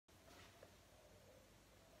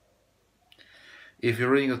If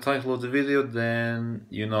you're reading the title of the video, then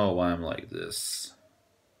you know why I'm like this.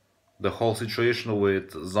 The whole situation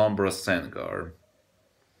with Zombross.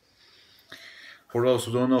 For those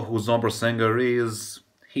who don't know who Zombross is,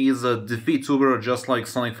 he's a defeat tuber just like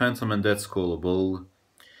Sonicphantom and Deadskullable.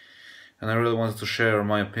 And I really wanted to share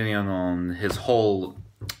my opinion on his whole,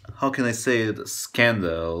 how can I say it,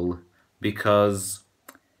 scandal. Because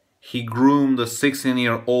he groomed a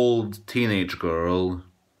 16-year-old teenage girl.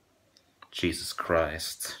 Jesus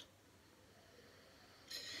Christ.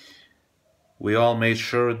 We all made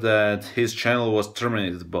sure that his channel was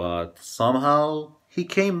terminated, but somehow he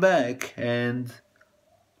came back and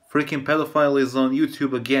freaking pedophile is on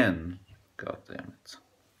YouTube again. God damn it.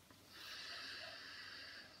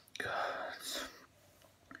 God.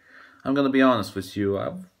 I'm gonna be honest with you,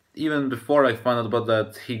 even before I found out about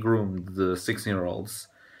that he groomed the 16-year-olds,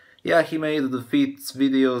 yeah, he made the defeats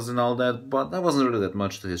videos and all that, but that wasn't really that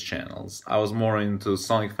much to his channels. I was more into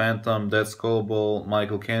Sonicphantom, Deadskullable,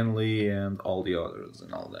 Michael Kenley, and all the others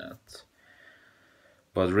and all that.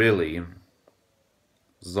 But really,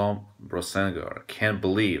 Zombross, can't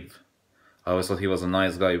believe. I always thought he was a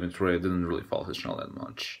nice guy, even though I didn't really follow his channel that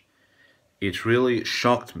much. It really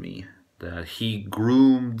shocked me that he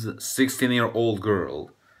groomed 16-year-old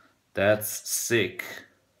girl. That's sick.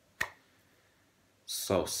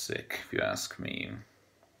 So sick, if you ask me.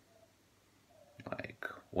 Like,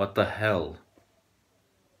 what the hell?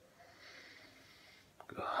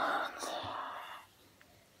 God.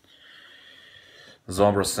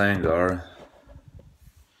 Zombross,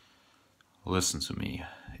 listen to me.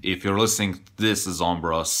 If you're listening to this,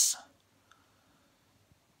 Zombross,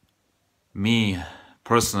 me,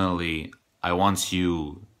 personally, I want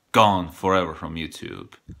you gone forever from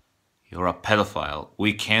YouTube. You're a pedophile.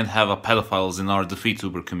 We can't have a pedophiles in our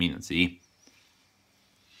DefeatTuber community.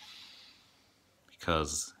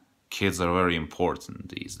 Because kids are very important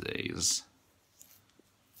these days.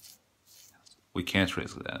 We can't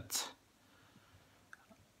risk that.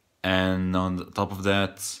 And on top of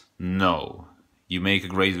that, no. You make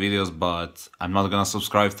great videos, but I'm not gonna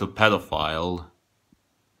subscribe to pedophile.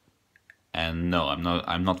 And no,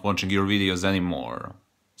 I'm not watching your videos anymore.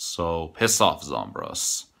 So piss off,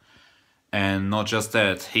 Zombross. And not just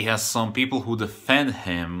that, he has some people who defend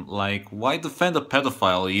him. Like, why defend a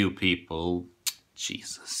pedophile, you people?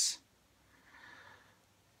 Jesus.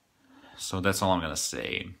 So that's all I'm gonna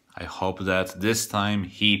say. I hope that this time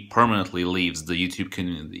he permanently leaves the YouTube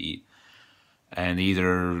community and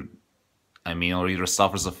either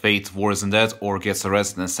suffers a fate worse than that or gets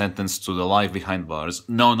arrested and sentenced to the life behind bars.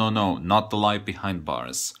 No, not the life behind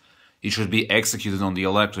bars. He should be executed on the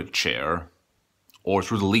electric chair or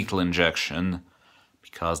through the lethal injection,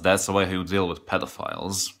 because that's the way he would deal with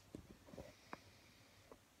pedophiles.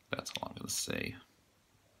 That's all I'm gonna say.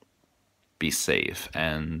 Be safe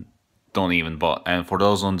and don't even bother. And for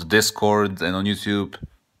those on the Discord and on YouTube,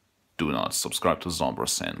 do not subscribe to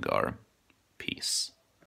Zombross. Peace.